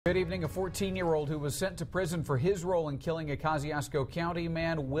Good evening. A 14-year-old who was sent to prison for his role in killing a Kosciusko County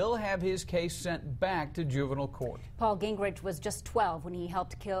man will have his case sent back to juvenile court. Paul Gingerich was just 12 when he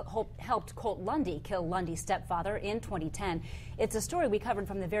helped Colt Lundy kill Lundy's stepfather in 2010. It's a story we covered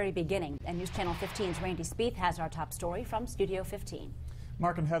from the very beginning, and News Channel 15's Randy Spieth has our top story from Studio 15.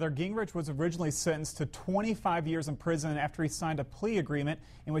 Mark and Heather, Gingerich was originally sentenced to 25 years in prison after he signed a plea agreement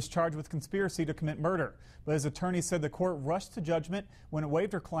and was charged with conspiracy to commit murder. But his attorney said the court rushed to judgment when it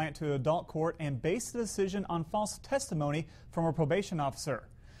waived her client to adult court and based the decision on false testimony from a probation officer.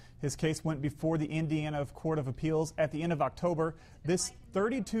 His case went before the Indiana Court of Appeals at the end of October. This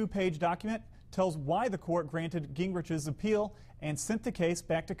 32-page document tells why the court granted Gingerich's appeal and sent the case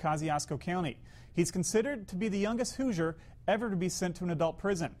back to Kosciusko County. He's considered to be the youngest Hoosier ever to be sent to an adult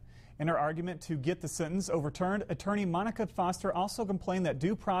prison. In her argument to get the sentence overturned, attorney Monica Foster also complained that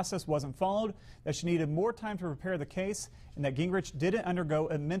due process wasn't followed, that she needed more time to prepare the case, and that Gingerich didn't undergo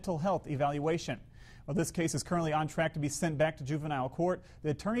a mental health evaluation. While this case is currently on track to be sent back to juvenile court,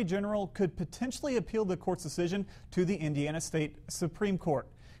 the Attorney General could potentially appeal the court's decision to the Indiana State Supreme Court.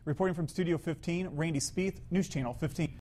 Reporting from Studio 15, Randy Spieth, News Channel 15.